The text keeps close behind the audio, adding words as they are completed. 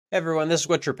Hey everyone, this is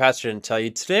what your pastor didn't tell you.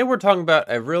 Today we're talking about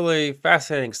a really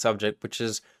fascinating subject, which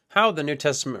is how the New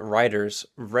Testament writers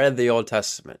read the Old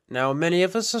Testament. Now, many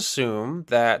of us assume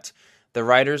that the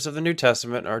writers of the New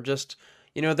Testament are just,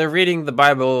 they're reading the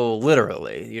Bible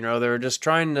literally. They're just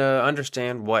trying to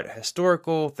understand what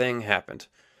historical thing happened.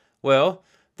 Well,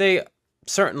 they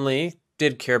certainly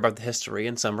did care about the history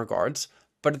in some regards,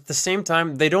 but at the same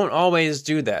time, they don't always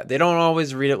do that. They don't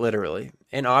always read it literally.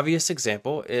 An obvious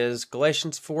example is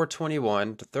Galatians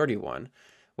 4:21 to 31,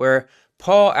 where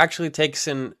Paul actually takes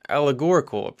an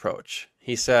allegorical approach.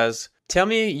 He says, "Tell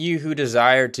me, you who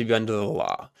desire to be under the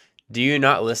law, do you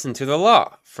not listen to the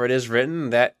law? For it is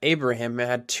written that Abraham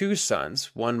had two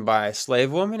sons, one by a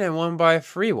slave woman and one by a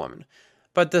free woman.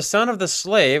 But the son of the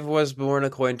slave was born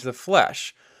according to the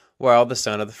flesh, while the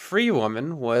son of the free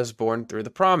woman was born through the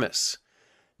promise."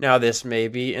 Now, this may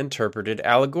be interpreted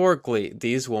allegorically.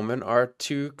 These women are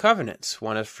two covenants.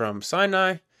 One is from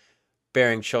Sinai,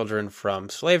 bearing children from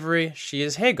slavery. She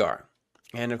is Hagar.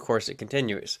 And of course, it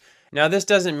continues. Now, this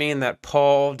doesn't mean that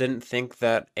Paul didn't think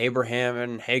that Abraham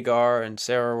and Hagar and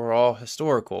Sarah were all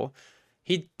historical.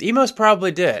 He most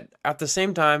probably did. At the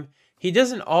same time, he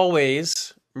doesn't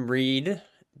always read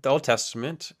the Old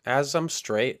Testament as some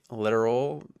straight,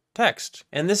 literal text.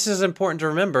 And this is important to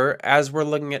remember as we're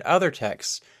looking at other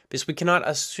texts, because we cannot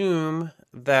assume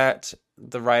that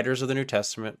the writers of the New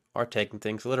Testament are taking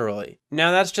things literally.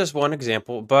 Now, that's just one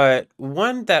example, but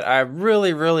one that I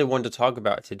really, really wanted to talk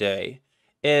about today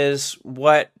is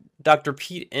what Dr.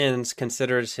 Pete Enns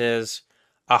considers his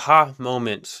aha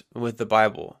moment with the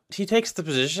Bible. He takes the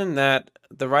position that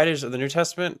the writers of the New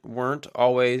Testament weren't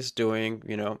always doing,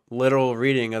 literal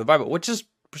reading of the Bible, which is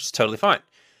totally fine.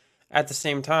 At the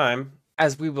same time,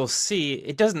 as we will see,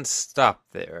 it doesn't stop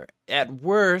there. At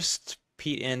worst,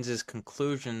 Pete Enns'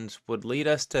 conclusions would lead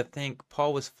us to think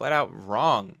Paul was flat out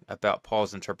wrong about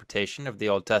Paul's interpretation of the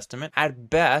Old Testament. At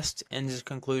best, Enns'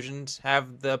 conclusions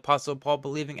have the Apostle Paul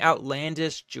believing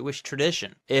outlandish Jewish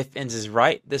tradition. If Enns is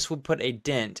right, this would put a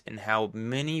dent in how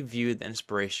many view the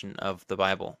inspiration of the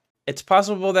Bible. It's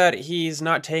possible that he's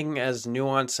not taking as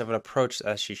nuanced of an approach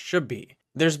as he should be.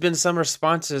 There's been some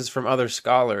responses from other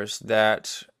scholars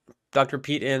that Dr.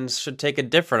 Pete Enns should take a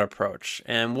different approach,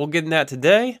 and we'll get in that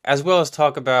today, as well as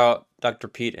talk about Dr.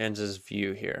 Pete Enns'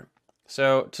 view here.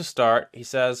 So, to start, he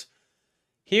says,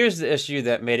 "Here's the issue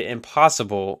that made it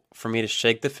impossible for me to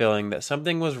shake the feeling that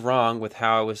something was wrong with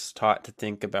how I was taught to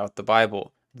think about the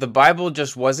Bible. The Bible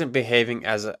just wasn't behaving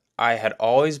as I had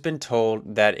always been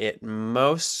told that it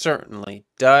most certainly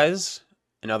does,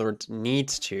 in other words,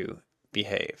 needs to,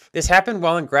 behave. This happened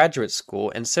while in graduate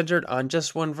school and centered on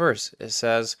just one verse. It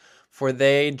says, 'For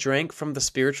they drank from the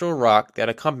spiritual rock that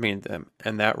accompanied them,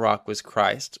 and that rock was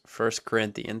Christ.' 1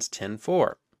 Corinthians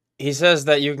 10:4. He says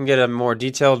that you can get a more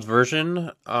detailed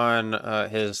version on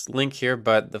his link here,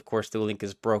 but of course the link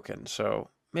is broken,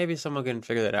 so maybe someone can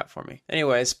figure that out for me.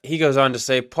 Anyways, he goes on to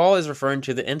say, Paul is referring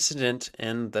to the incident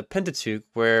in the Pentateuch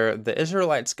where the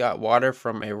Israelites got water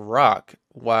from a rock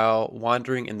while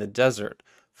wandering in the desert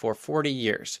for 40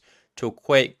 years. To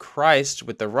equate Christ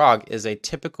with the rock is a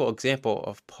typical example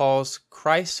of Paul's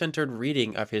Christ-centered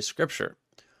reading of his scripture,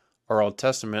 or Old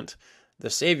Testament. The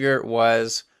Savior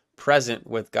was present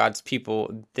with God's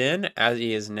people then as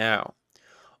he is now.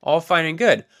 All fine and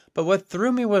good, but what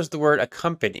threw me was the word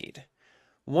accompanied.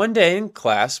 One day in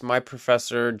class, my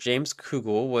professor James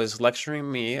Kugel was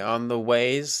lecturing me on the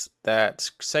ways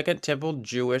that Second Temple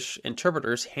Jewish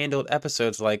interpreters handled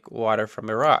episodes like water from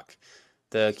a rock.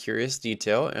 The curious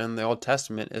detail in the Old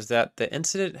Testament is that the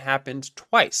incident happened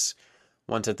twice,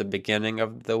 once at the beginning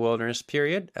of the wilderness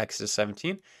period, Exodus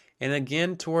 17, and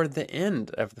again toward the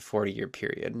end of the 40-year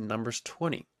period, Numbers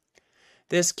 20.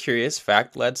 This curious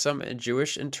fact led some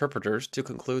Jewish interpreters to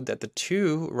conclude that the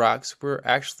two rocks were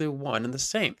actually one and the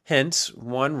same. Hence,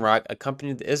 one rock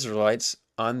accompanied the Israelites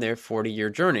on their 40-year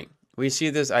journey. We see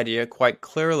this idea quite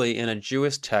clearly in a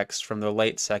Jewish text from the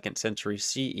late 2nd century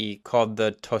CE called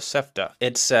the Tosefta.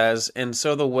 It says, "And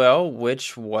so the well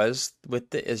which was with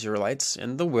the Israelites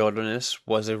in the wilderness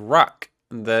was a rock,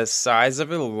 the size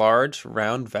of a large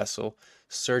round vessel,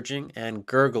 surging and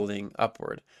gurgling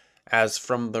upward, as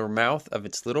from the mouth of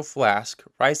its little flask,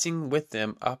 rising with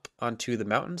them up onto the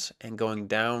mountains and going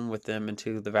down with them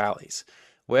into the valleys.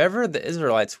 Wherever the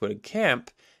Israelites would camp,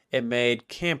 it made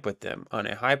camp with them on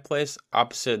a high place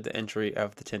opposite the entry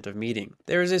of the tent of meeting."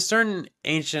 There is a certain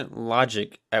ancient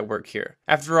logic at work here.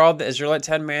 After all, the Israelites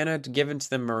had manna given to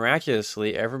them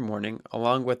miraculously every morning,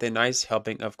 along with a nice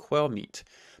helping of quail meat.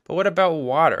 But what about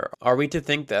water? Are we to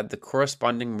think that the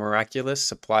corresponding miraculous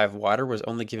supply of water was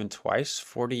only given twice,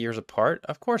 40 years apart?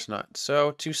 Of course not.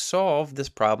 So, to solve this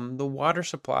problem, the water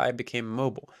supply became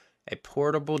mobile, a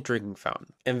portable drinking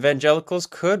fountain. Evangelicals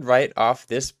could write off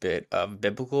this bit of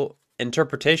biblical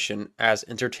interpretation as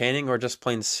entertaining or just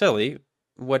plain silly,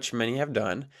 which many have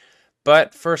done,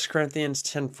 but 1 Corinthians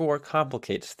 10:4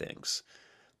 complicates things.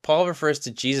 Paul refers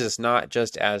to Jesus not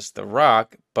just as the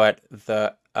rock, but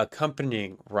the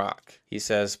accompanying rock. He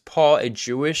says, Paul, a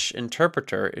Jewish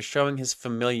interpreter, is showing his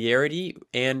familiarity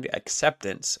and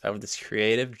acceptance of this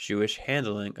creative Jewish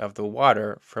handling of the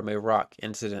water from a rock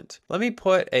incident. Let me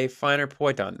put a finer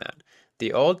point on that.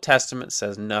 The Old Testament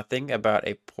says nothing about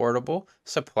a portable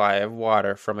supply of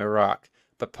water from a rock,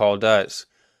 but Paul does.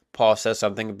 Paul says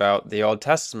something about the Old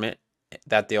Testament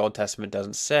that the Old Testament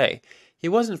doesn't say. He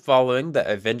wasn't following the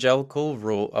evangelical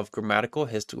rule of grammatical,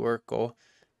 historical,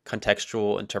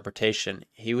 contextual interpretation.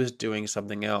 He was doing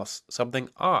something else, something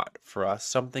odd for us,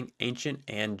 something ancient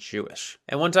and Jewish.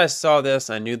 And once I saw this,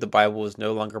 I knew the Bible was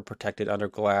no longer protected under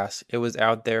glass. It was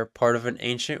out there, part of an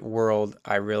ancient world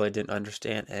I really didn't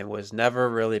understand and was never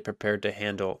really prepared to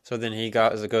handle. So then he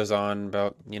goes on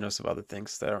about, some other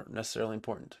things that aren't necessarily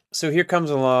important. So here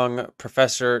comes along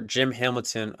Professor Jim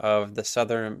Hamilton of the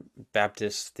Southern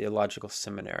Baptist Theological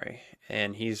Seminary,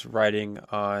 and he's writing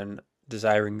on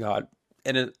desiring God.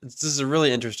 And this is a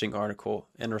really interesting article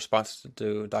in response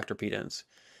to Dr. Pete Enns.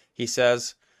 He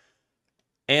says,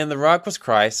 and the rock was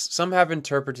Christ. Some have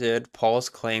interpreted Paul's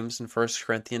claims in 1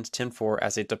 Corinthians 10:4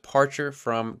 as a departure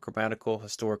from grammatical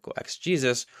historical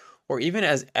exegesis, or even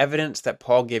as evidence that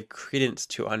Paul gave credence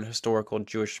to unhistorical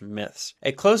Jewish myths.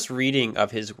 A close reading of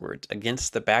his words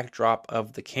against the backdrop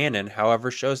of the canon,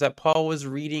 however, shows that Paul was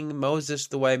reading Moses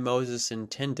the way Moses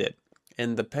intended.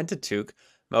 In the Pentateuch,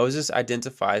 Moses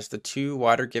identifies the two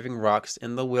water-giving rocks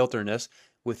in the wilderness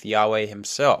with Yahweh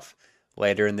himself.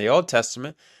 Later in the Old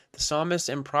Testament, the psalmists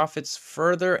and prophets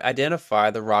further identify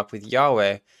the rock with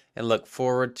Yahweh and look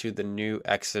forward to the new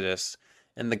Exodus.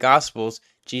 In the Gospels,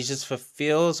 Jesus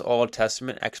fulfills Old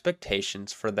Testament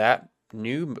expectations for that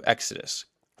new Exodus,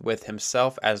 with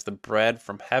himself as the bread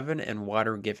from heaven and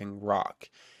water-giving rock.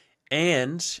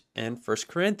 And in 1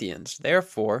 Corinthians,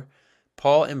 therefore,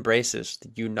 Paul embraces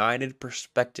the united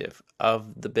perspective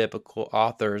of the biblical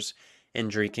authors in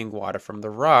drinking water from the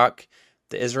rock.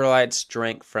 The Israelites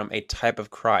drank from a type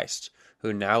of Christ,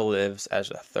 who now lives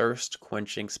as a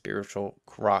thirst-quenching spiritual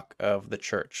rock of the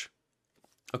church.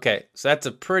 Okay, so that's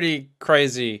a pretty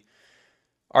crazy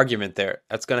argument there.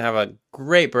 That's going to have a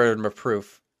great burden of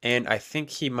proof, and I think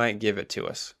he might give it to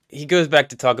us. He goes back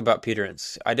to talk about Peter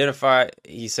Enns.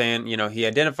 He's saying, he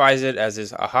identifies it as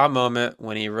his aha moment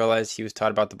when he realized he was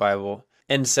taught about the Bible,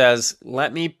 and says,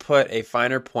 let me put a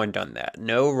finer point on that.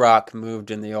 No rock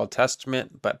moved in the Old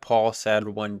Testament, but Paul said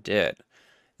one did.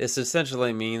 This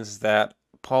essentially means that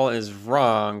Paul is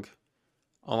wrong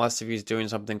unless if he's doing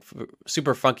something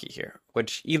super funky here,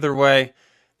 which either way,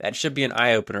 that should be an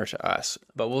eye-opener to us.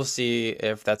 But we'll see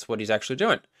if that's what he's actually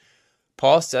doing.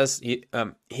 Paul says,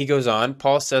 he goes on,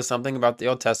 Paul says something about the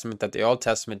Old Testament that the Old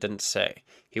Testament didn't say.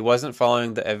 He wasn't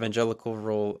following the evangelical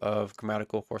rule of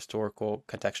grammatical, historical,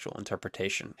 contextual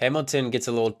interpretation. Hamilton gets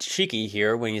a little cheeky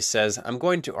here when he says, I'm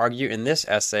going to argue in this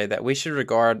essay that we should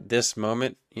regard this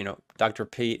moment, Dr.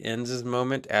 Pete Enns'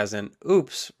 moment, as an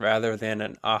oops rather than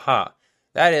an aha.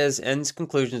 That is, Enns'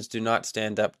 conclusions do not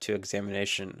stand up to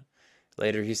examination.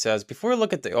 Later he says, before we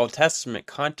look at the Old Testament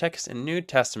context and New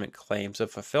Testament claims of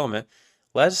fulfillment,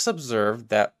 let's observe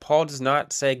that Paul does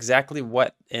not say exactly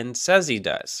what Enns says he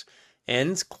does.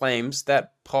 Enns claims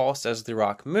that Paul says the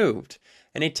rock moved,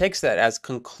 and he takes that as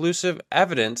conclusive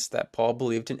evidence that Paul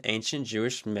believed an ancient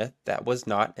Jewish myth that was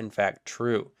not in fact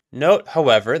true. Note,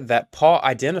 however, that Paul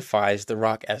identifies the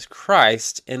rock as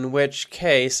Christ, in which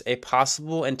case a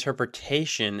possible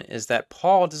interpretation is that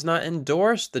Paul does not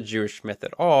endorse the Jewish myth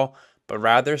at all, but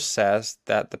rather says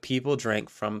that the people drank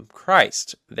from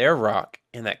Christ, their rock,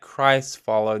 and that Christ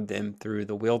followed them through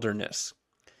the wilderness.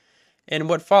 In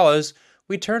what follows,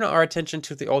 we turn our attention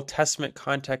to the Old Testament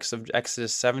context of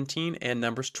Exodus 17 and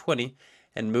Numbers 20,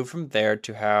 and move from there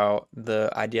to how the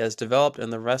idea is developed in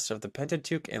the rest of the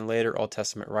Pentateuch and later Old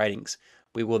Testament writings.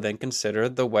 We will then consider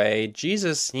the way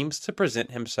Jesus seems to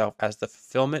present himself as the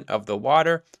fulfillment of the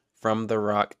water from the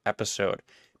rock episode,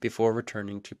 before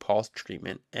returning to Paul's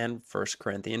treatment in 1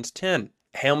 Corinthians 10.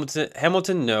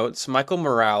 Hamilton notes Michael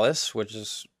Morales, which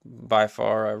is by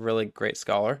far a really great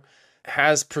scholar,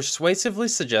 has persuasively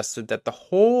suggested that the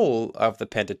whole of the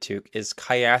Pentateuch is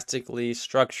chiastically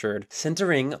structured,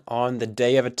 centering on the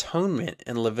Day of Atonement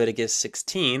in Leviticus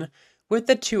 16, with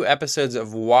the two episodes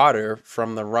of water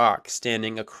from the rock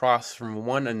standing across from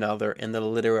one another in the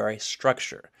literary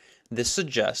structure. This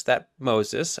suggests that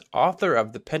Moses, author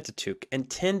of the Pentateuch,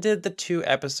 intended the two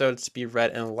episodes to be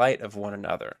read in light of one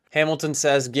another. Hamilton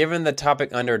says, given the topic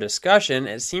under discussion,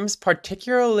 it seems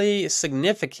particularly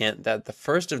significant that the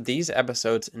first of these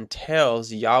episodes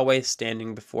entails Yahweh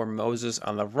standing before Moses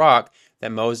on the rock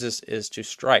that Moses is to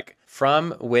strike,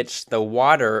 from which the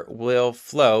water will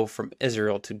flow from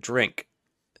Israel to drink,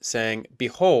 saying,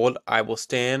 "Behold, I will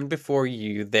stand before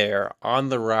you there on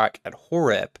the rock at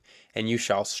Horeb, and you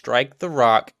shall strike the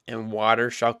rock, and water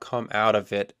shall come out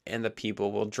of it, and the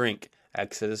people will drink."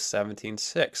 Exodus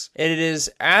 17:6. It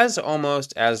is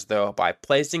almost as though by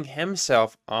placing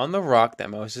himself on the rock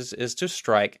that Moses is to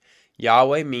strike,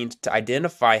 Yahweh means to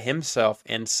identify himself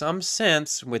in some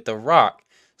sense with the rock,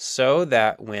 so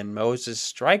that when Moses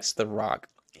strikes the rock,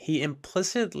 he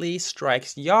implicitly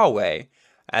strikes Yahweh,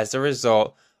 as a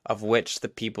result of which the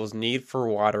people's need for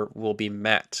water will be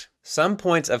met. Some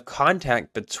points of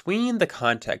contact between the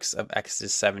contexts of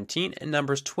Exodus 17 and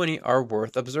Numbers 20 are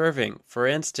worth observing. For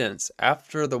instance,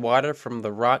 after the water from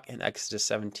the rock in Exodus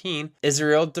 17,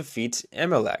 Israel defeats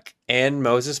Amalek, and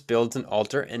Moses builds an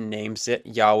altar and names it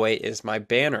 "Yahweh is my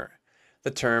banner." The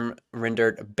term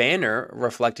rendered banner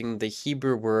reflecting the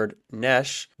Hebrew word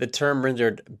nesh. I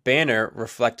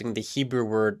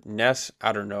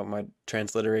don't know, my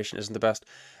transliteration isn't the best.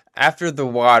 After the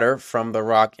water from the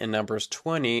rock in Numbers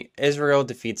 20, Israel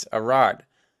defeats Arad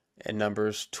in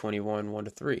Numbers 21,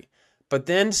 1-3. But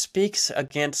then speaks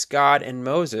against God and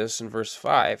Moses in verse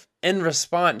 5, in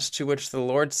response to which the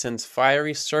Lord sends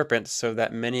fiery serpents so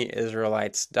that many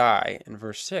Israelites die in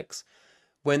verse 6.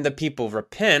 When the people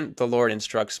repent, the Lord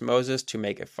instructs Moses to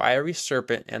make a fiery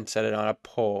serpent and set it on a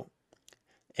pole.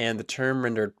 And the term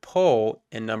rendered pole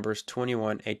in Numbers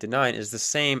 21, 8-9 is the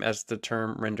same as the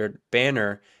term rendered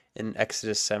banner in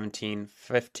Exodus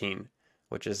 17:15,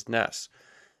 which is nes.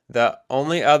 The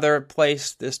only other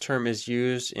place this term is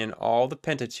used in all the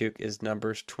Pentateuch is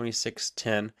Numbers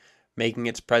 26:10, making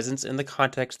its presence in the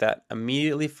context that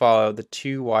immediately follow the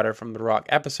two water from the rock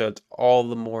episodes all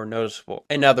the more noticeable.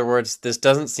 In other words, this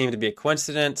doesn't seem to be a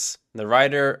coincidence. The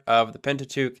writer of the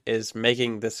Pentateuch is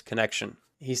making this connection.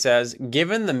 He says,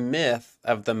 given the myth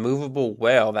of the movable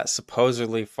well that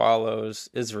supposedly follows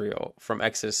Israel from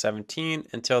Exodus 17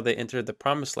 until they enter the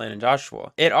promised land in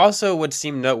Joshua, it also would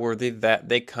seem noteworthy that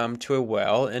they come to a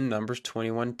well in Numbers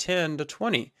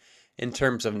 21:10-20. In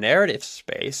terms of narrative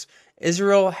space,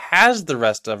 Israel has the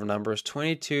rest of Numbers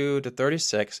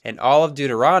 22-36 and all of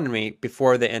Deuteronomy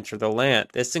before they enter the land.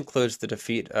 This includes the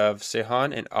defeat of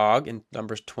Sihon and Og in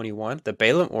Numbers 21, the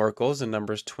Balaam oracles in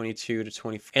Numbers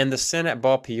 22-24, and the sin at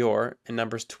Baal Peor in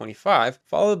Numbers 25,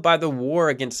 followed by the war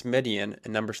against Midian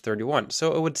in Numbers 31.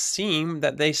 So it would seem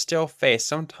that they still face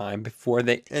some time before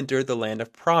they enter the land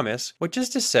of promise, which is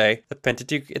to say, the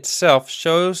Pentateuch itself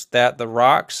shows that the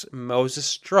rocks Moses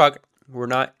struck were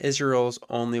not Israel's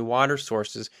only water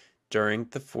sources during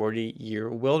the 40-year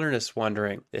wilderness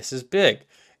wandering. This is big.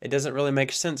 It doesn't really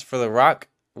make sense for the rock,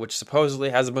 which supposedly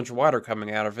has a bunch of water coming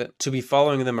out of it, to be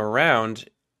following them around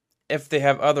if they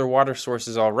have other water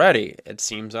sources already. It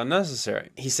seems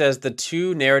unnecessary. He says the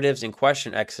two narratives in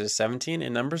question, Exodus 17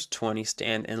 and Numbers 20,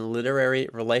 stand in literary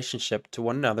relationship to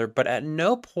one another, but at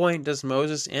no point does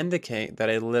Moses indicate that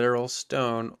a literal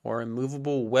stone or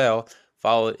immovable well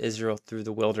followed Israel through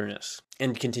the wilderness.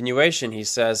 In continuation, he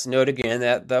says, note again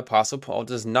that the Apostle Paul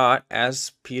does not,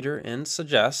 as Peter Enns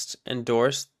suggests,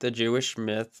 endorse the Jewish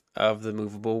myth of the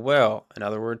movable well. In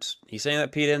other words, he's saying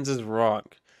that Peter Enns is wrong.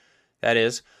 That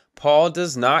is, Paul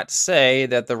does not say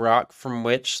that the rock from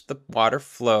which the water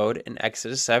flowed in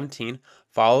Exodus 17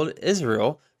 followed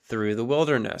Israel through the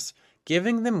wilderness,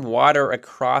 giving them water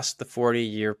across the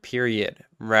 40-year period.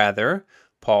 Rather,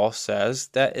 Paul says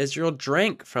that Israel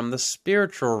drank from the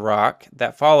spiritual rock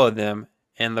that followed them,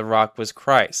 and the rock was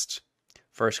Christ.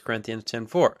 1 Corinthians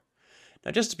 10:4. Now,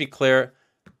 just to be clear,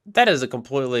 that is a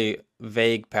completely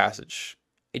vague passage.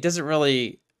 It doesn't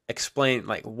really explain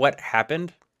what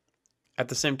happened. At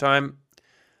the same time,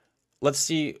 let's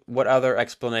see what other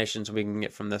explanations we can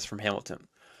get from this from Hamilton.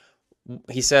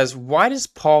 He says, why does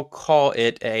Paul call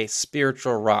it a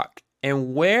spiritual rock?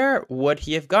 And where would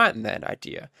he have gotten that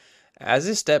idea? As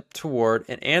a step toward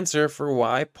an answer for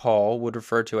why Paul would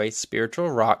refer to a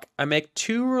spiritual rock, I make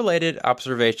two related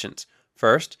observations.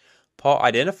 First, Paul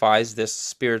identifies this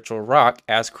spiritual rock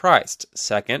as Christ.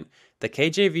 Second, the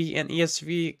KJV and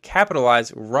ESV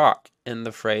capitalize rock in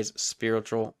the phrase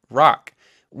spiritual rock,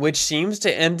 which seems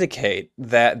to indicate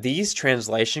that these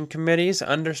translation committees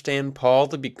understand Paul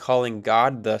to be calling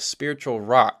God the spiritual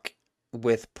rock,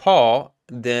 with Paul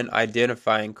then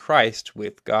identifying Christ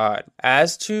with God.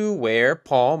 As to where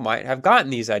Paul might have gotten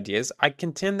these ideas, I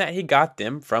contend that he got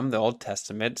them from the Old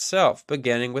Testament itself,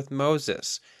 beginning with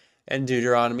Moses. In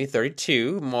Deuteronomy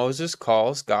 32, Moses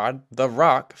calls God the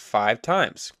rock 5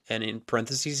 times. And in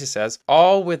parentheses, he says,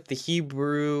 all with the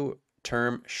Hebrew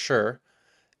term shur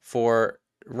for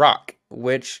rock,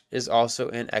 which is also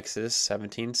in Exodus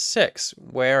 17:6,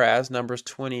 whereas Numbers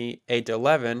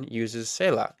 28:11 uses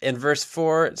Selah. In verse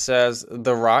 4, it says,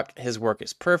 the rock, his work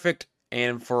is perfect,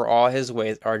 and for all his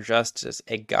ways are justice,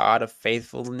 a God of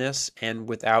faithfulness and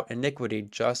without iniquity,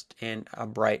 just and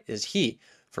upright is he.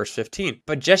 Verse 15,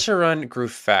 but Jeshurun grew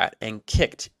fat and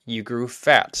kicked. You grew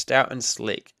fat, stout, and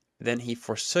sleek. Then he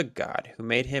forsook God, who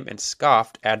made him, and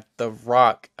scoffed at the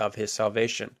rock of his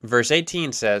salvation. Verse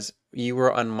 18 says, you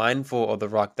were unmindful of the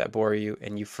rock that bore you,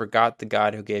 and you forgot the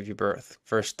God who gave you birth.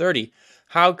 Verse 30,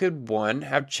 how could one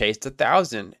have chased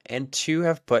 1,000, and 2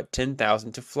 have put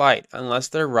 10,000 to flight, unless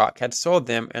their rock had sold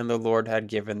them, and the Lord had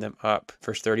given them up?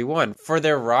 Verse 31, for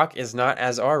their rock is not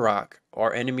as our rock.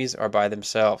 Our enemies are by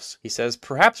themselves. He says,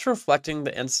 perhaps reflecting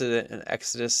the incident in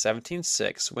Exodus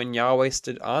 17:6 when Yahweh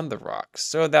stood on the rock,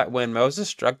 so that when Moses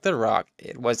struck the rock,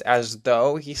 it was as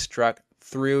though he struck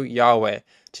through Yahweh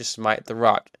to smite the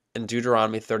rock. In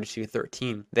Deuteronomy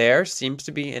 32:13, there seems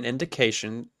to be an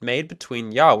indication made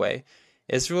between Yahweh,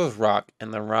 Israel's rock,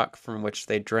 and the rock from which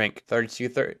they drank.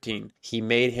 32:13, he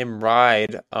made him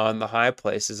ride on the high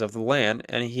places of the land,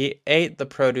 and he ate the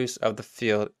produce of the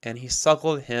field, and he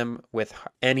suckled him with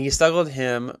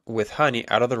honey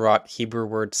out of the rock, Hebrew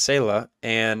word Selah,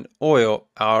 and oil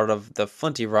out of the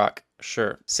flinty rock,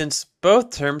 Shur. Since both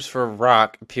terms for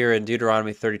rock appear in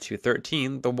Deuteronomy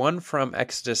 32:13, the one from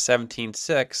Exodus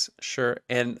 17:6, Shur,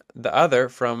 and the other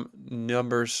from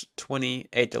Numbers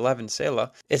 28:11,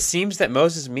 Selah, it seems that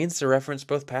Moses means to reference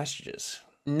both passages.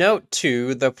 Note,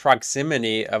 too, the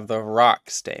proximity of the rock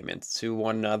statements to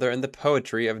one another in the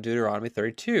poetry of Deuteronomy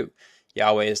 32.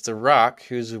 Yahweh is the rock,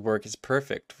 whose work is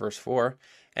perfect, verse 4.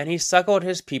 And he suckled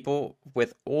his people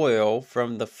with oil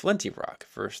from the flinty rock,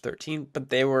 verse 13. But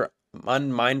they were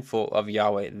unmindful of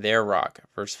Yahweh, their rock,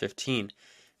 verse 15.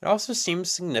 It also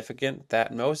seems significant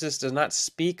that Moses does not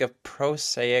speak of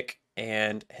prosaic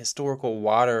and historical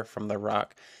water from the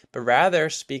rock, but rather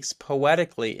speaks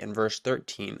poetically in verse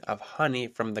 13 of honey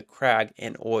from the crag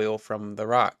and oil from the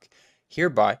rock.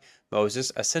 Hereby,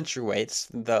 Moses accentuates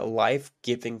the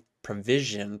life-giving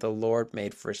provision the Lord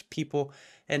made for his people,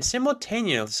 and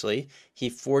simultaneously he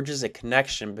forges a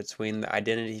connection between the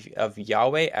identity of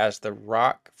Yahweh as the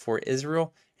rock for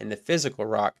Israel and the physical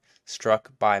rock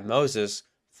struck by Moses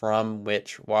from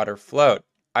which water flowed.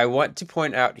 I want to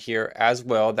point out here as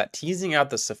well that teasing out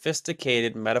the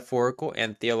sophisticated metaphorical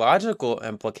and theological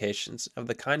implications of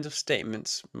the kinds of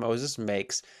statements Moses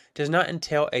makes does not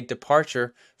entail a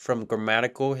departure from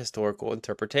grammatical historical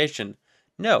interpretation.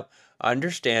 No,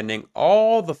 understanding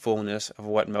all the fullness of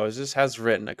what Moses has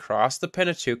written across the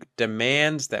Pentateuch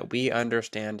demands that we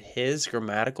understand his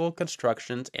grammatical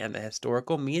constructions and the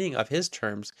historical meaning of his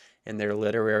terms in their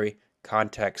literary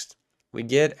context. We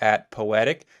get at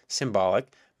poetic,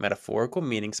 symbolic, metaphorical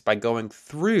meanings by going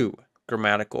through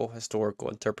grammatical, historical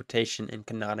interpretation and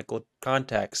canonical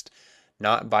context,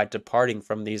 not by departing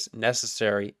from these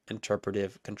necessary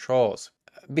interpretive controls.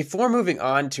 Before moving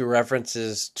on to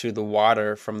references to the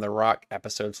water from the rock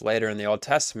episodes later in the Old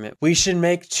Testament, we should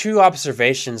make 2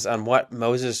 observations on what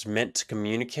Moses meant to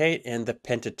communicate in the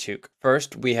Pentateuch.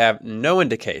 First, we have no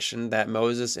indication that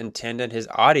Moses intended his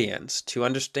audience to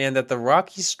understand that the rock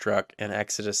he struck in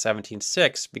Exodus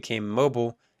 17:6 became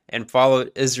mobile and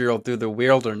followed Israel through the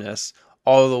wilderness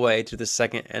all the way to the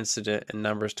second incident in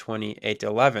Numbers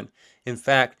 28:11. In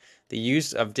fact, the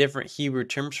use of different Hebrew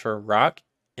terms for rock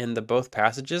in the both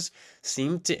passages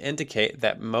seem to indicate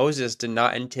that Moses did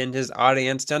not intend his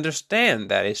audience to understand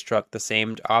that he struck the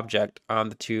same object on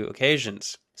the 2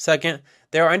 occasions. Second,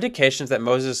 there are indications that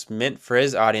Moses meant for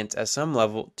his audience at some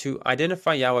level to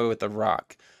identify Yahweh with the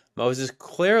rock. Moses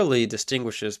clearly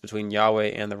distinguishes between Yahweh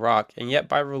and the rock, and yet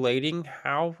by relating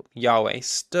how Yahweh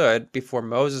stood before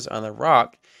Moses on the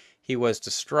rock he was to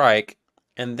strike,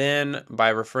 and then by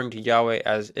referring to Yahweh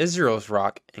as Israel's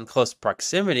rock in close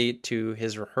proximity to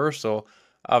his rehearsal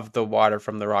of the water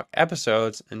from the rock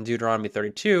episodes in Deuteronomy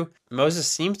 32, Moses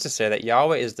seems to say that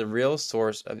Yahweh is the real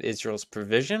source of Israel's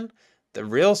provision, the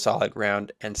real solid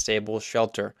ground and stable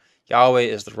shelter. Yahweh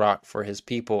is the rock for his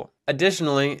people.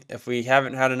 Additionally, if we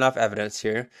haven't had enough evidence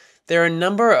here, there are a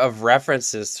number of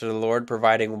references to the Lord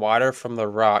providing water from the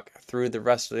rock through the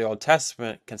rest of the Old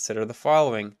Testament. Consider the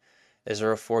following: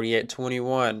 Isaiah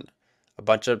 48:21, a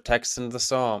bunch of texts in the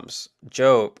Psalms,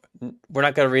 Job. We're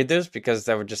not going to read this because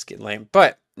that would just get lame.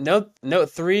 But note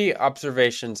three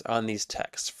observations on these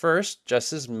texts. First,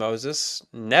 just as Moses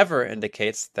never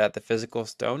indicates that the physical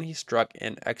stone he struck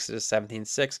in Exodus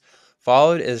 17:6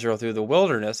 followed Israel through the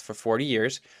wilderness for 40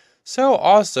 years, so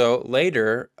also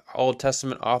later Old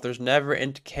Testament authors never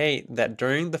indicate that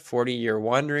during the 40-year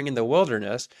wandering in the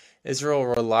wilderness, Israel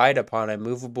relied upon a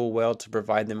movable well to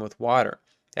provide them with water.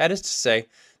 That is to say,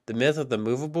 the myth of the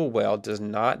movable well does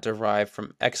not derive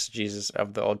from exegesis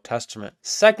of the Old Testament.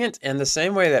 Second, in the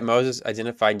same way that Moses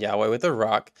identified Yahweh with a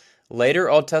rock, later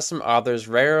Old Testament authors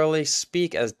rarely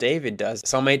speak as David does.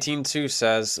 Psalm 18:2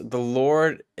 says, "The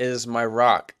Lord is my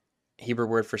rock," Hebrew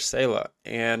word for Selah,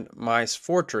 "and my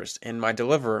fortress and my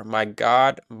deliverer, my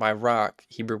God, my rock,"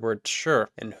 Hebrew word Shur,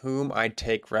 "in whom I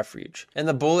take refuge." In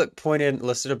the bullet pointed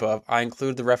listed above, I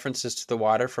include the references to the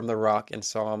water from the rock in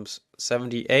Psalms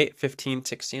 78, 15,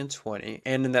 16, and 20.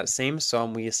 And in that same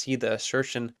psalm, we see the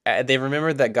assertion, they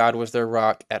remembered that God was their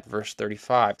rock at verse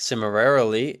 35.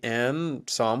 Similarly, in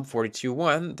Psalm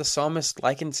 42:1, the psalmist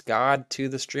likens God to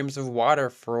the streams of water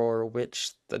for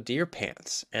which the deer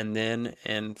pants. And then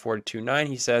in 42:9,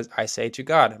 he says, "I say to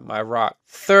God, my rock."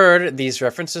 Third, these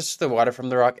references to the water from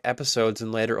the rock episodes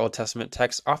in later Old Testament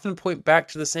texts often point back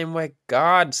to the same way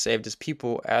God saved his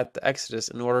people at the Exodus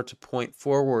in order to point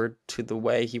forward to the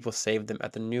way he will save them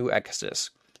at the new Exodus.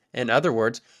 In other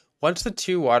words, once the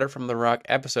two water from the rock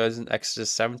episodes in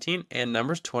Exodus 17 and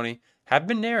Numbers 20 have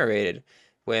been narrated,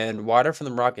 when water from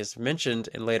the rock is mentioned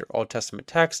in later Old Testament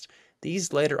texts,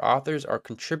 these later authors are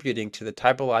contributing to the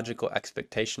typological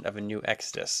expectation of a new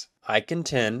Exodus. I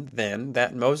contend, then,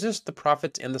 that Moses, the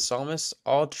prophets, and the psalmists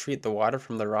all treat the water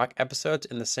from the rock episodes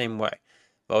in the same way.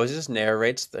 Moses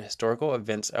narrates the historical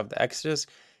events of the Exodus,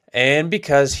 and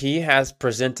because he has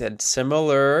presented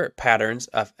similar patterns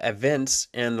of events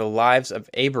in the lives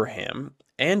of Abraham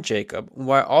and Jacob,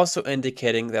 while also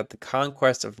indicating that the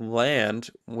conquest of land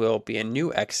will be a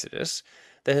new Exodus,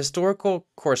 the historical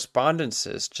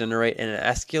correspondences generate an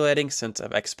escalating sense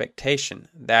of expectation.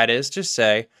 That is to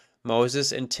say,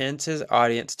 Moses intends his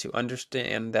audience to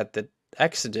understand that the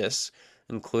Exodus,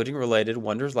 including related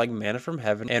wonders like manna from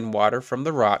heaven and water from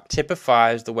the rock,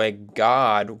 typifies the way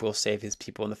God will save his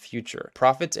people in the future.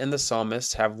 Prophets and the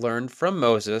psalmists have learned from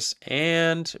Moses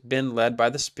and been led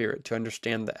by the Spirit to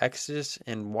understand the Exodus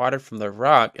and water from the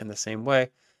rock in the same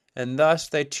way, and thus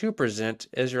they too present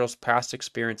Israel's past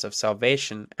experience of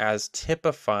salvation as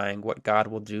typifying what God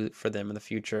will do for them in the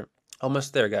future.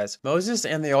 Almost there, guys. Moses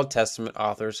and the Old Testament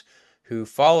authors who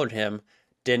followed him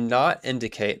did not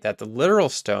indicate that the literal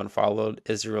stone followed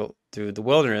Israel through the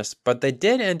wilderness, but they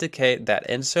did indicate that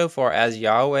insofar as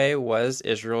Yahweh was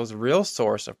Israel's real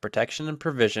source of protection and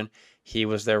provision, he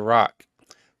was their rock.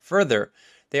 Further,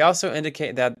 they also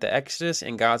indicate that the Exodus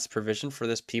and God's provision for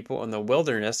this people in the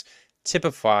wilderness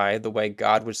typify the way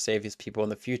God would save his people in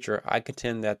the future. I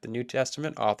contend that the New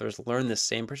Testament authors learned this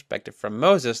same perspective from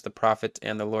Moses, the prophets,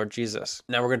 and the Lord Jesus.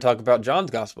 Now we're going to talk about John's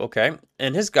gospel, okay?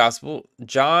 In his gospel,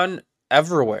 John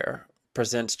everywhere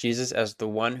presents Jesus as the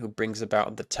one who brings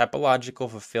about the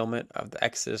typological fulfillment of the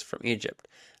Exodus from Egypt.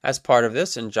 As part of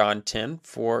this, in John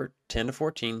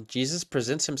 10:10-14, Jesus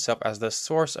presents himself as the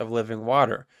source of living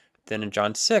water. Then in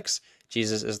John 6,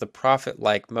 Jesus is the prophet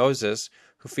like Moses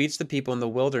who feeds the people in the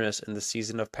wilderness in the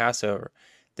season of Passover.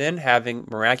 Then, having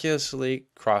miraculously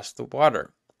crossed the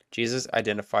water, Jesus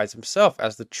identifies himself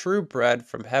as the true bread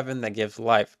from heaven that gives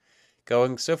life,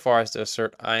 going so far as to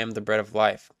assert, "I am the bread of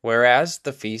life." Whereas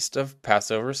the feast of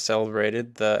Passover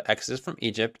celebrated the exodus from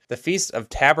Egypt, the Feast of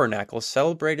Tabernacles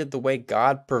celebrated the way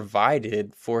God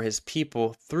provided for his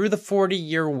people through the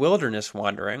 40-year wilderness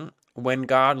wandering, when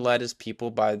God led his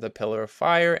people by the pillar of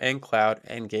fire and cloud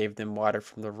and gave them water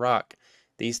from the rock.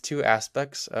 These two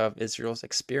aspects of Israel's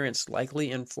experience likely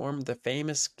informed the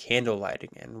famous candle lighting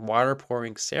and water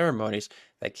pouring ceremonies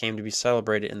that came to be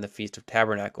celebrated in the Feast of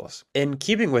Tabernacles. In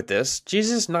keeping with this,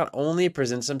 Jesus not only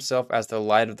presents himself as the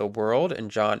light of the world in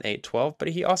John 8:12, but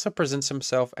he also presents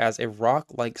himself as a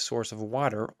rock-like source of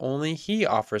water, only he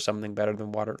offers something better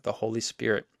than water, the Holy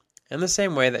Spirit. In the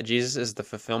same way that Jesus is the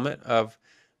fulfillment of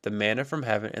the manna from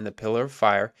heaven and the pillar of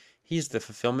fire, he is the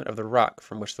fulfillment of the rock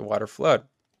from which the water flowed.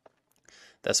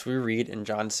 Thus we read in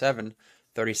John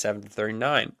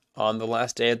 7:37-39, "On the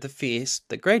last day of the feast,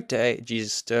 the great day,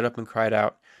 Jesus stood up and cried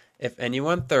out, 'If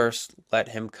anyone thirsts, let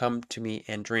him come to me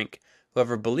and drink.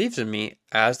 Whoever believes in me,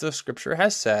 as the scripture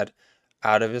has said,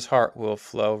 out of his heart will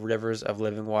flow rivers of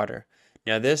living water.'"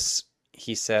 Now this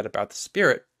he said about the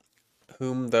Spirit,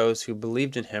 whom those who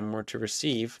believed in him were to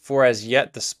receive, for as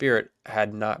yet the Spirit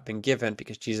had not been given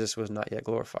because Jesus was not yet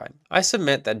glorified. I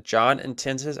submit that John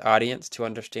intends his audience to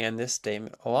understand this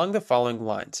statement along the following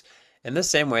lines. In the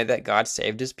same way that God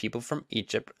saved his people from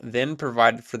Egypt, then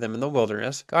provided for them in the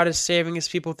wilderness, God is saving his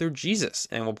people through Jesus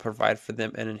and will provide for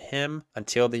them and in him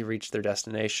until they reach their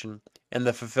destination. In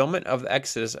the fulfillment of the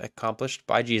Exodus accomplished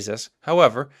by Jesus,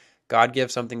 however, God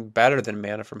gives something better than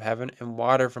manna from heaven and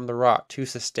water from the rock to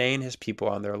sustain his people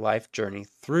on their life journey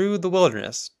through the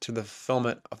wilderness to the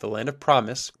fulfillment of the land of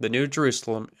promise, the new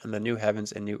Jerusalem, and the new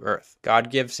heavens and new earth. God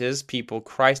gives his people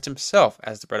Christ himself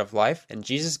as the bread of life, and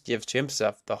Jesus gives to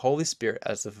himself the Holy Spirit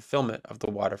as the fulfillment of the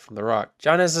water from the rock.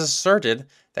 John has asserted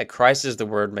that Christ is the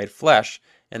Word made flesh,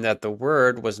 and that the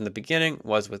Word was in the beginning,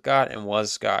 was with God, and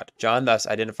was God. John thus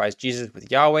identifies Jesus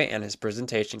with Yahweh, and his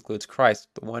presentation includes Christ,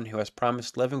 the one who has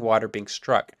promised living water being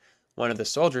struck. One of the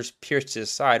soldiers pierced his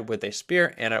side with a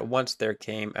spear, and at once there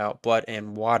came out blood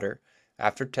and water.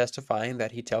 After testifying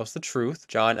that he tells the truth,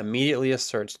 John immediately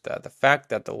asserts that the fact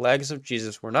that the legs of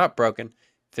Jesus were not broken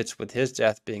fits with his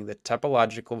death being the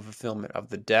typological fulfillment of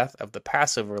the death of the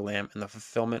Passover lamb and the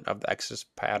fulfillment of the Exodus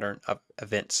pattern of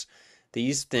events.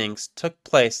 These things took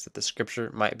place that the scripture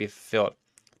might be fulfilled.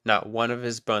 Not one of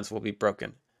his bones will be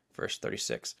broken. Verse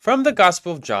 36. From the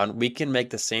Gospel of John, we can make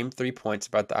the same 3 points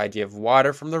about the idea of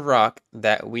water from the rock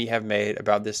that we have made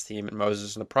about this theme in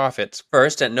Moses and the prophets.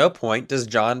 First, at no point does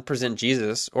John present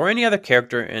Jesus or any other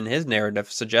character in his narrative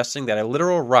suggesting that a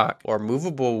literal rock or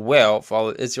movable well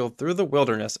followed Israel through the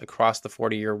wilderness across the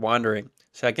 40-year wandering.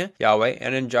 Second, Yahweh,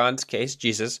 and in John's case,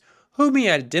 Jesus, whom he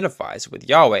identifies with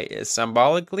Yahweh, is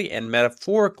symbolically and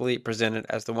metaphorically presented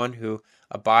as the one who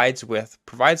abides with,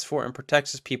 provides for, and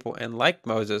protects his people, and like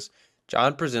Moses,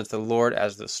 John presents the Lord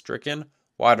as the stricken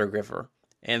water giver.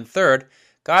 And third,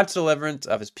 God's deliverance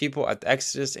of his people at the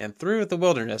Exodus and through the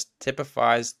wilderness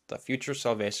typifies the future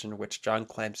salvation which John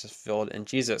claims is fulfilled in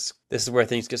Jesus. This is where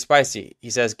things get spicy. He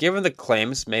says, given the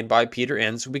claims made by Peter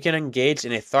Enns, we can engage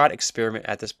in a thought experiment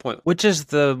at this point. Which is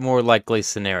the more likely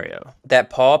scenario?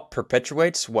 That Paul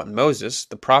perpetuates what Moses,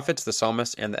 the prophets, the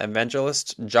psalmist, and the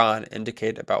evangelist John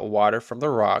indicate about water from the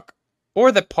rock,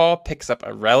 or that Paul picks up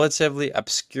a relatively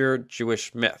obscure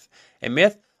Jewish myth, a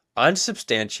myth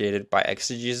unsubstantiated by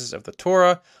exegesis of the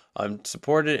Torah,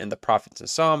 unsupported in the prophets and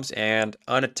psalms, and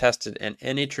unattested in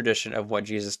any tradition of what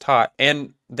Jesus taught,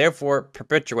 and therefore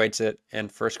perpetuates it in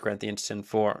 1 Corinthians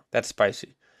 10:4. That's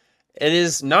spicy. It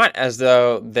is not as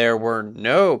though there were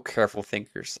no careful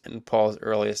thinkers in Paul's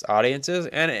earliest audiences,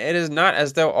 and it is not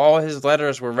as though all his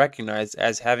letters were recognized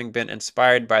as having been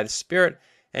inspired by the Spirit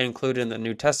and included in the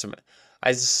New Testament.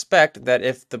 I suspect that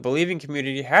if the believing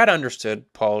community had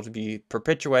understood Paul to be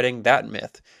perpetuating that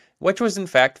myth, which was in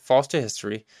fact false to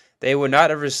history, they would not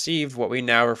have received what we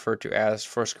now refer to as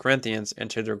 1 Corinthians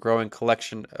into their growing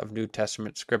collection of New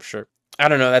Testament scripture. I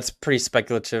don't know, that's pretty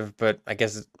speculative, but I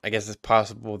guess it's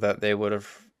possible that they would have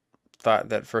thought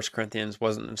that 1 Corinthians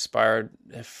wasn't inspired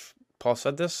if Paul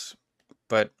said this.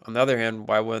 But on the other hand,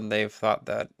 why wouldn't they have thought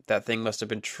that that thing must have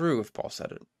been true if Paul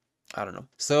said it? I don't know.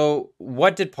 So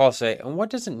what did Paul say, and what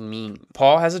does it mean?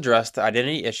 Paul has addressed the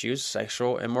identity issues,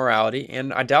 sexual immorality,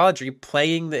 and idolatry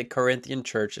plaguing the Corinthian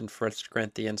church in 1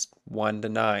 Corinthians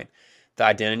 1-9. The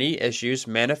identity issues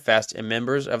manifest in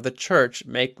members of the church,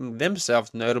 making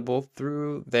themselves notable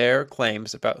through their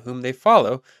claims about whom they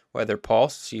follow, whether Paul,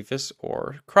 Cephas,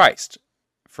 or Christ.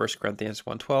 1 Corinthians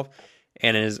 1:12.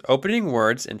 And in his opening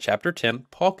words in chapter 10,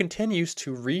 Paul continues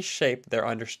to reshape their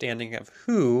understanding of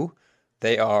who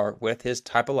they are with his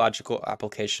typological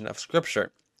application of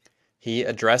Scripture. He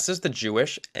addresses the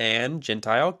Jewish and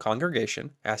Gentile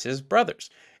congregation as his brothers,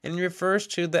 and he refers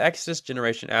to the Exodus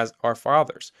generation as our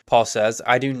fathers. Paul says,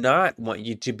 I do not want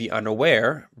you to be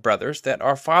unaware, brothers, that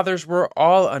our fathers were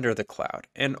all under the cloud,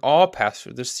 and all passed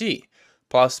through the sea.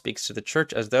 Paul speaks to the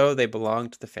church as though they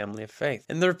belonged to the family of faith.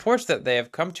 In the reports that they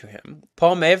have come to him,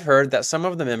 Paul may have heard that some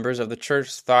of the members of the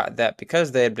church thought that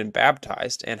because they had been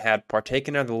baptized and had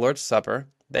partaken of the Lord's Supper,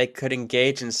 they could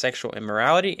engage in sexual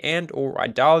immorality and or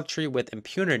idolatry with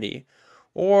impunity,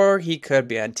 or he could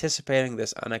be anticipating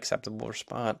this unacceptable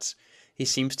response. He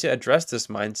seems to address this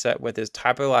mindset with his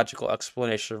typological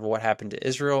explanation of what happened to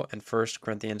Israel in 1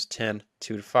 Corinthians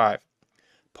 10:2-5.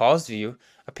 Paul's view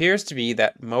appears to be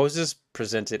that Moses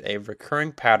presented a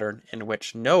recurring pattern in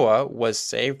which Noah was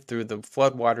saved through the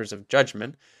floodwaters of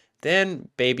judgment, then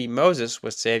baby Moses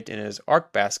was saved in his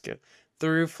ark basket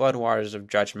through floodwaters of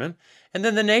judgment, and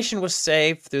then the nation was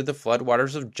saved through the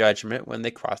floodwaters of judgment when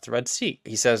they crossed the Red Sea.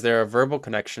 He says there are verbal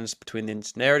connections between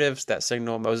these narratives that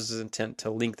signal Moses' intent to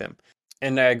link them.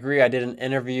 And I agree, I did an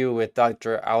interview with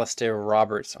Dr. Alistair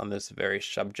Roberts on this very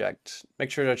subject.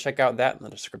 Make sure to check out that in the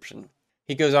description.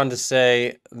 He goes on to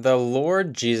say, the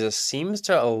Lord Jesus seems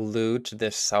to allude to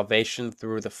this salvation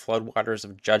through the floodwaters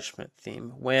of judgment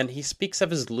theme when he speaks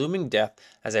of his looming death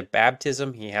as a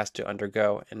baptism he has to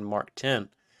undergo in Mark 10.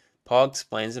 Paul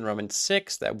explains in Romans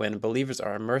 6 that when believers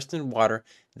are immersed in water,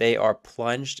 they are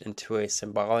plunged into a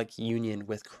symbolic union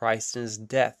with Christ in his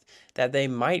death, that they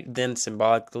might then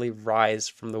symbolically rise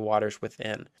from the waters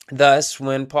within. Thus,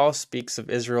 when Paul speaks of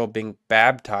Israel being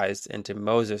baptized into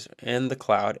Moses in the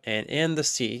cloud and in the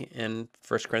sea in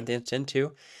 1 Corinthians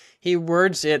 10:2, he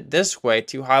words it this way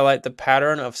to highlight the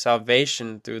pattern of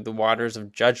salvation through the waters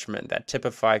of judgment that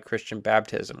typify Christian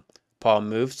baptism. Paul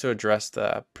moves to address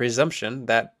the presumption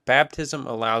that baptism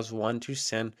allows one to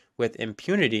sin with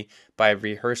impunity by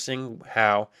rehearsing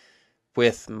how,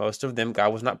 with most of them,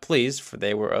 God was not pleased, for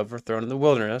they were overthrown in the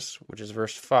wilderness, which is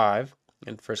verse 5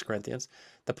 in 1 Corinthians.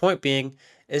 The point being,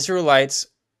 Israelites,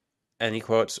 and he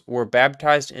quotes, were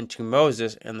baptized into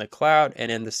Moses in the cloud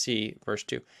and in the sea, verse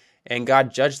 2. And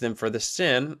God judged them for the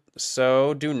sin,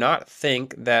 so do not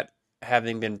think that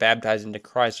having been baptized into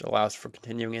Christ allows for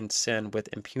continuing in sin with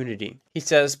impunity. He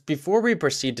says, before we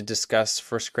proceed to discuss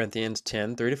 1 Corinthians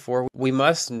 10:3-4, we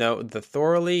must note the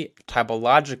thoroughly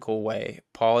typological way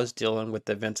Paul is dealing with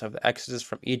the events of the Exodus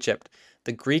from Egypt.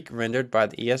 The Greek rendered by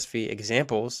the ESV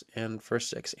examples in verse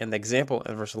 6 and the example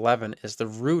in verse 11 is the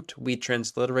root we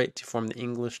transliterate to form the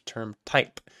English term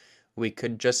type. We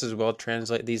could just as well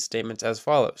translate these statements as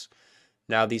follows.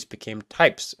 Now these became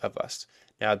types of us.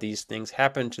 Now these things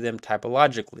happened to them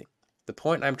typologically. The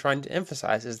point I'm trying to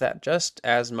emphasize is that just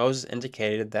as Moses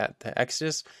indicated that the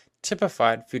Exodus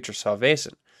typified future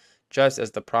salvation, just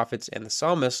as the prophets and the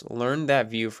psalmists learned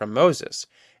that view from Moses,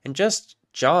 and just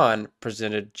John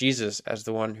presented Jesus as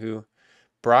the one who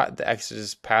brought the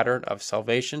Exodus pattern of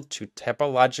salvation to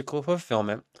typological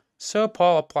fulfillment, so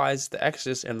Paul applies the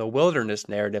Exodus and the wilderness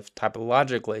narrative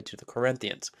typologically to the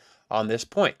Corinthians. On this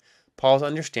point, Paul's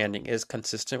understanding is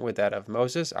consistent with that of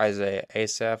Moses, Isaiah,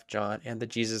 Asaph, John, and the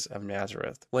Jesus of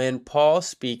Nazareth. When Paul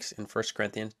speaks in 1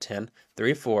 Corinthians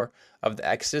 10:3-4 of the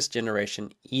Exodus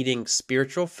generation eating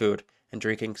spiritual food and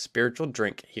drinking spiritual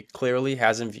drink, he clearly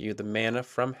has in view the manna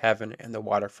from heaven and the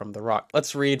water from the rock.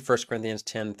 Let's read 1 Corinthians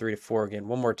 10:3-4 again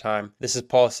one more time. This is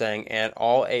Paul saying, and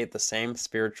all ate the same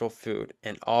spiritual food,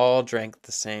 and all drank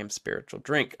the same spiritual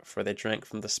drink, for they drank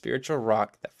from the spiritual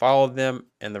rock that followed them,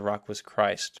 and the rock was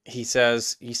Christ. He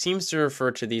says he seems to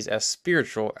refer to these as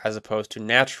spiritual as opposed to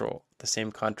natural, the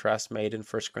same contrast made in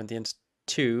 1 Corinthians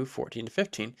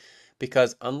 2:14-15.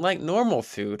 Because unlike normal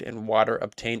food and water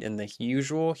obtained in the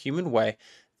usual human way,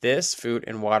 this food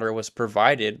and water was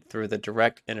provided through the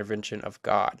direct intervention of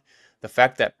God. The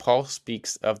fact that Paul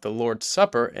speaks of the Lord's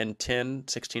Supper in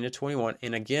 10:16-21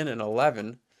 and again in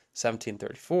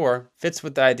 11:17-34 fits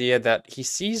with the idea that he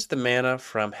sees the manna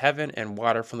from heaven and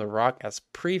water from the rock as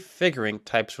prefiguring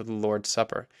types of the Lord's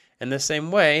Supper. In the same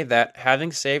way that,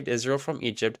 having saved Israel from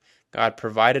Egypt, God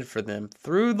provided for them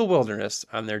through the wilderness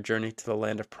on their journey to the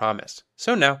land of promise.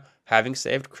 So now, having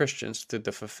saved Christians through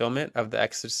the fulfillment of the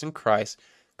Exodus in Christ,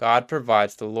 God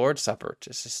provides the Lord's Supper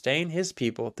to sustain his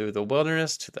people through the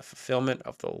wilderness to the fulfillment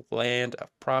of the land of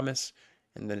promise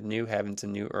in the new heavens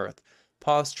and new earth.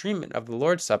 Paul's treatment of the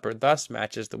Lord's Supper thus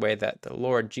matches the way that the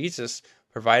Lord Jesus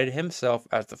provided himself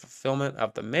as the fulfillment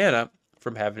of the manna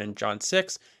from heaven in John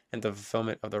 6 and the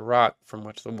fulfillment of the rock from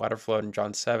which the water flowed in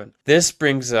John 7. This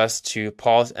brings us to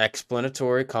Paul's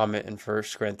explanatory comment in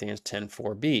 1 Corinthians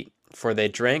 10:4b. For they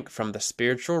drank from the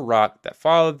spiritual rock that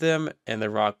followed them, and the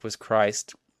rock was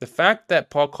Christ. The fact that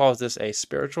Paul calls this a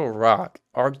spiritual rock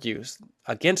argues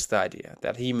against the idea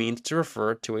that he means to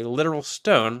refer to a literal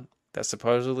stone that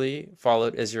supposedly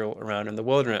followed Israel around in the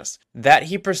wilderness. That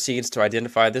he proceeds to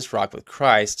identify this rock with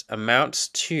Christ amounts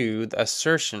to the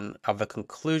assertion of a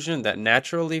conclusion that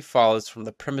naturally follows from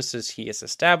the premises he has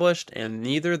established, and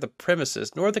neither the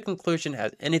premises nor the conclusion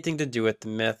has anything to do with the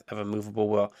myth of a movable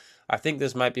will. I think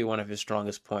this might be one of his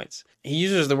strongest points. He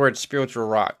uses the word spiritual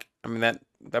rock. I mean,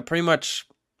 that pretty much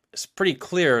it's pretty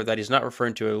clear that he's not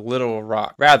referring to a literal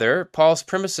rock. Rather, Paul's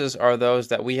premises are those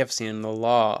that we have seen in the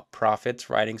law, prophets,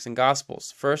 writings, and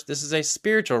gospels. First, this is a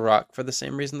spiritual rock for the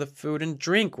same reason the food and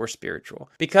drink were spiritual.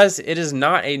 Because it is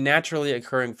not a naturally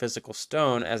occurring physical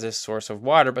stone as a source of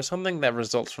water, but something that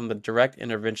results from the direct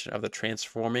intervention of the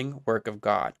transforming work of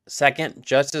God. Second,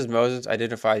 just as Moses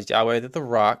identifies Yahweh as the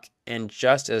rock, and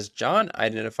just as John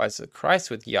identifies the Christ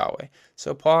with Yahweh,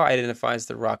 so Paul identifies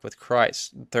the rock with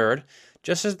Christ. Third,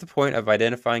 just as the point of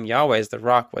identifying Yahweh as the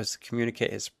rock was to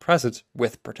communicate his presence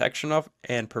with protection of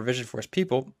and provision for his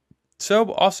people,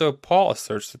 So also Paul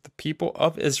asserts that the people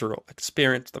of Israel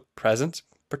experienced the presence,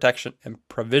 protection, and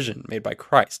provision made by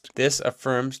Christ. This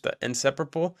affirms the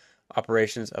inseparable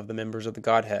operations of the members of the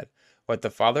Godhead. What the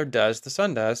Father does, the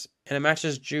Son does, and it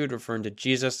matches Jude referring to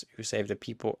Jesus who saved the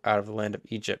people out of the land of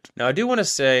Egypt. Now I do want to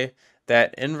say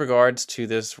that in regards to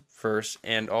this verse,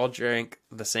 and all drank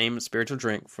the same spiritual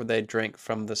drink, for they drank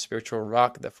from the spiritual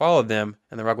rock that followed them,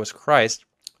 and the rock was Christ.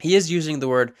 He is using the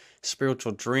word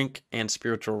spiritual drink and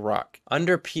spiritual rock.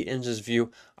 Under Pete Enns'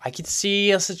 view, I could see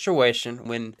a situation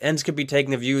when Enns could be taking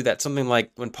the view that something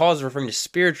like when Paul is referring to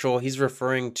spiritual, he's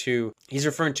referring to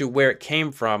where it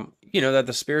came from. That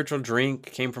the spiritual drink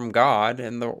came from God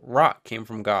and the rock came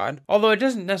from God. Although it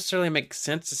doesn't necessarily make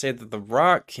sense to say that the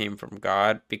rock came from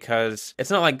God, because it's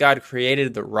not like God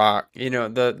created the rock.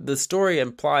 The story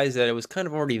implies that it was kind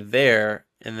of already there,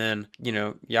 and then,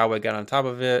 Yahweh got on top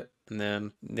of it, and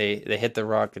then they hit the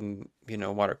rock and,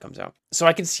 water comes out. So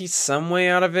I can see some way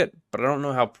out of it, but I don't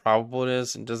know how probable it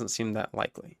is. It doesn't seem that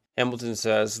likely. Hamilton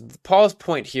says, Paul's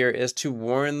point here is to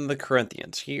warn the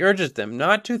Corinthians. He urges them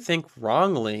not to think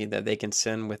wrongly that they can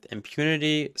sin with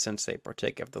impunity since they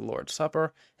partake of the Lord's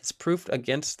Supper. His proof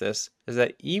against this is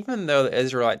that even though the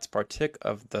Israelites partook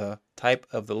of the type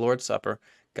of the Lord's Supper,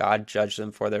 God judged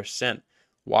them for their sin.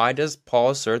 Why does Paul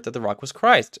assert that the rock was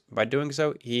Christ? By doing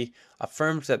so, he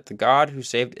affirms that the God who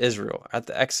saved Israel at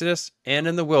the Exodus and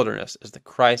in the wilderness is the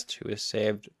Christ who has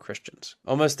saved Christians.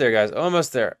 Almost there, guys.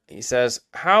 Almost there. He says,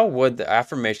 how would the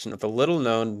affirmation of the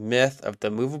little-known myth of the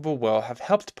movable well have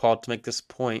helped Paul to make this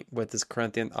point with his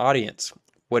Corinthian audience?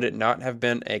 Would it not have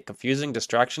been a confusing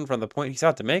distraction from the point he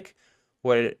sought to make?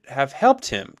 Would it have helped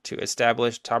him to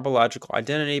establish typological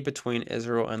identity between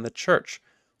Israel and the church?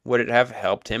 Would it have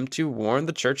helped him to warn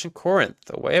the church in Corinth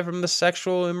away from the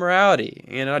sexual immorality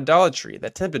and idolatry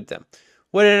that tempted them?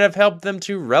 Would it have helped them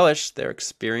to relish their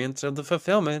experience of the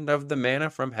fulfillment of the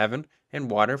manna from heaven and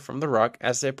water from the rock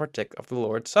as they partake of the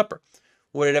Lord's Supper?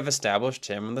 Would it have established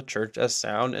him and the church as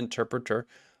sound interpreter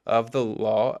of the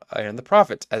law and the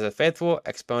prophets, as a faithful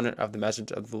exponent of the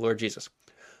message of the Lord Jesus?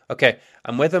 Okay,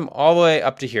 I'm with him all the way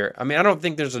up to here. I don't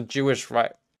think there's a Jewish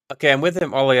right. Okay, I'm with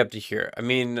him all the way up to here.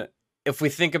 If we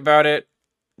think about it,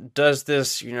 does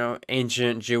this,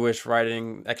 ancient Jewish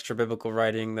writing, extra biblical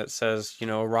writing that says,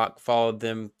 a rock followed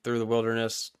them through the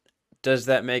wilderness, does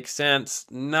that make sense?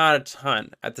 Not a ton.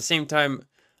 At the same time,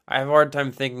 I have a hard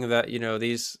time thinking that,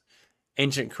 these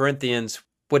ancient Corinthians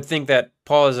would think that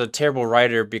Paul is a terrible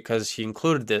writer because he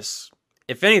included this.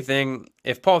 If anything,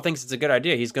 if Paul thinks it's a good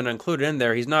idea, he's going to include it in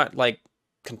there. He's not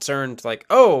concerned my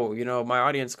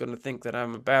audience is going to think that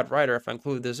I'm a bad writer if I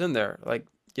include this in there.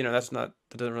 That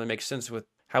doesn't really make sense with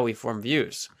how we form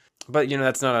views. But,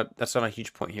 that's not a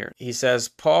huge point here. He says,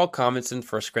 Paul comments in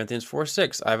 1 Corinthians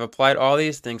 4:6, I have applied all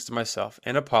these things to myself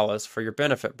and Apollos for your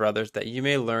benefit, brothers, that you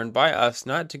may learn by us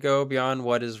not to go beyond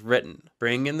what is written.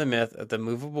 Bringing in the myth of the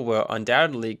movable well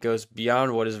undoubtedly goes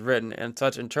beyond what is written, and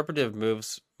such interpretive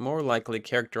moves more likely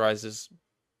characterizes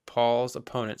Paul's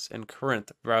opponents in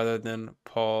Corinth rather than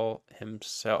Paul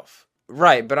himself.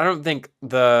 Right, but I don't think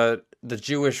the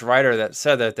Jewish writer that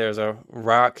said that there's a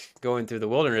rock going through the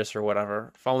wilderness or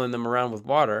whatever, following them around with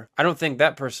water, I don't think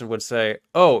that person would say,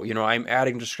 I'm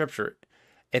adding to scripture.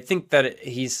 I think that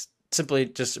he's simply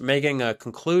just making a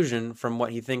conclusion from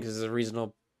what he thinks is a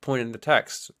reasonable point in the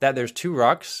text, that there's two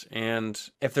rocks, and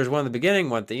if there's one at the beginning,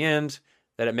 one at the end,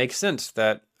 that it makes sense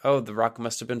that, the rock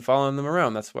must have been following them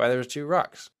around. That's why there's two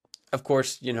rocks. Of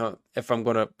course, if I'm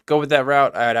going to go with that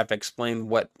route, I'd have to explain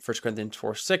what 1 Corinthians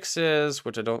 4:6 is,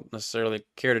 which I don't necessarily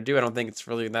care to do. I don't think it's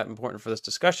really that important for this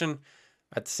discussion.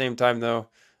 At the same time, though,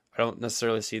 I don't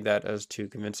necessarily see that as too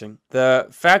convincing. The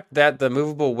fact that the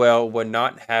movable well would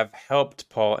not have helped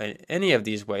Paul in any of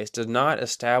these ways does not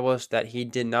establish that he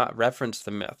did not reference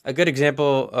the myth. A good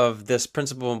example of this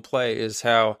principle in play is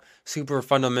how super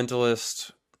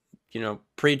fundamentalist,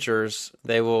 preachers,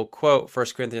 they will quote 1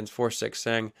 Corinthians 4:6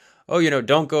 saying,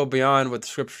 don't go beyond what the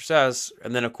scripture says.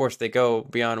 And then, of course, they go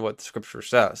beyond what the scripture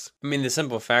says. The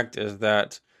simple fact is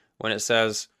that when it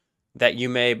says that you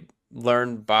may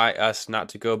learn by us not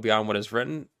to go beyond what is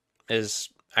written is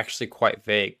actually quite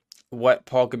vague. What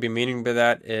Paul could be meaning by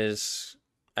that is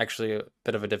actually a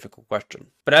bit of a difficult question.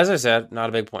 But as I said, not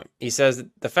a big point. He says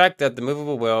the fact that the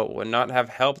movable will would not have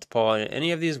helped Paul in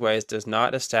any of these ways does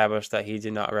not establish that he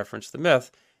did not reference the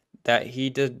myth, that he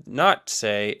did not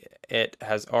say it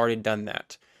has already done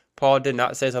that. Paul did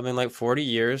not say something like 40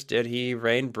 years did he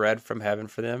rain bread from heaven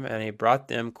for them, and he brought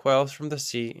them quails from the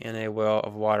sea in a well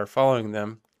of water following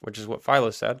them. which is what Philo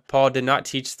said. Paul did not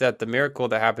teach that the miracle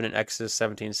that happened in Exodus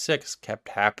 17:6 kept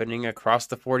happening across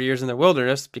the 40 years in the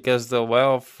wilderness because the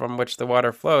well from which the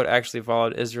water flowed actually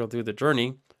followed Israel through the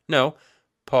journey. No,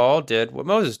 Paul did what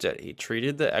Moses did. He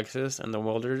treated the Exodus and the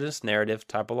wilderness narrative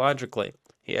typologically.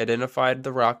 He identified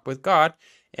the rock with God,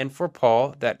 and for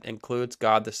Paul, that includes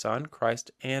God the Son,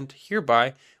 Christ, and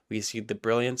hereby we see the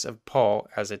brilliance of Paul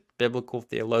as a biblical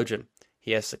theologian.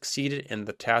 He has succeeded in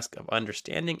the task of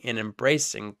understanding and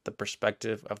embracing the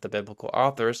perspective of the biblical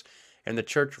authors, and the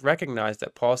church recognized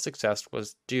that Paul's success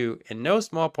was due in no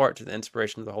small part to the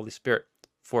inspiration of the Holy Spirit.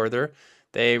 Further,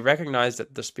 they recognized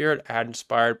that the Spirit had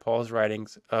inspired Paul's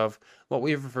writings of what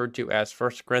we have referred to as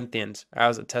 1 Corinthians,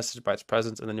 as attested by its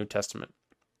presence in the New Testament.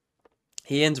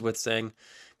 He ends with saying,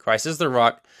 Christ is the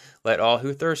rock, let all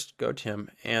who thirst go to him,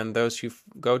 and those who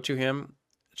go to him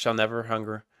shall never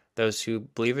hunger. Those who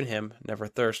believe in him never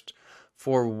thirst.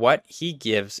 For what he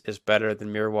gives is better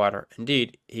than mere water.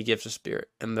 Indeed, he gives a spirit,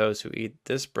 and those who eat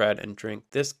this bread and drink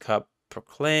this cup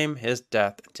proclaim his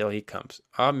death until he comes.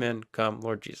 Amen. Come,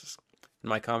 Lord Jesus. In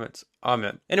my comments,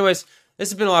 amen. Anyways, this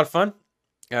has been a lot of fun.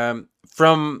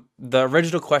 From the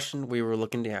original question we were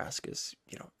looking to ask is,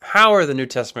 how are the New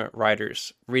Testament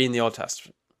writers reading the Old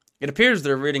Testament? It appears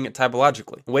they're reading it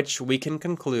typologically, which we can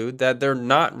conclude that they're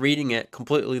not reading it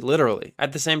completely literally.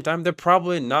 At the same time, they're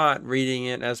probably not reading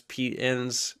it as Pete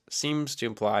Enns seems to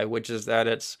imply, which is that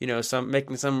it's,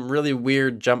 making some really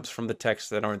weird jumps from the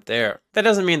text that aren't there. That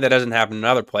doesn't mean that doesn't happen in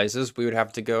other places. We'd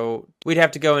have to go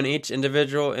in each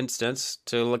individual instance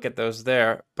to look at those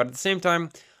there. But at the same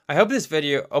time, I hope this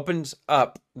video opens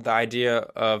up the idea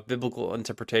of biblical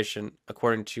interpretation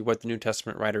according to what the New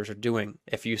Testament writers are doing.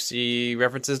 If you see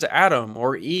references to Adam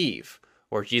or Eve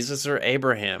or Jesus or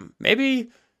Abraham, maybe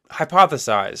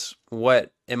hypothesize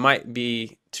what it might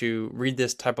be to read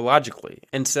this typologically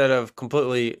instead of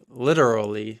completely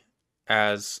literally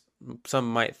as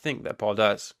some might think that Paul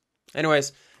does.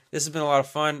 Anyways, this has been a lot of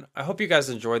fun. I hope you guys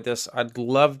enjoyed this. I'd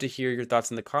love to hear your thoughts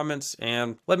in the comments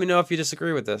and let me know if you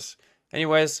disagree with this.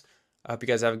 Anyways, I hope you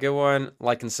guys have a good one.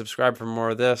 Like and subscribe for more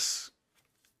of this.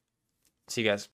 See you guys.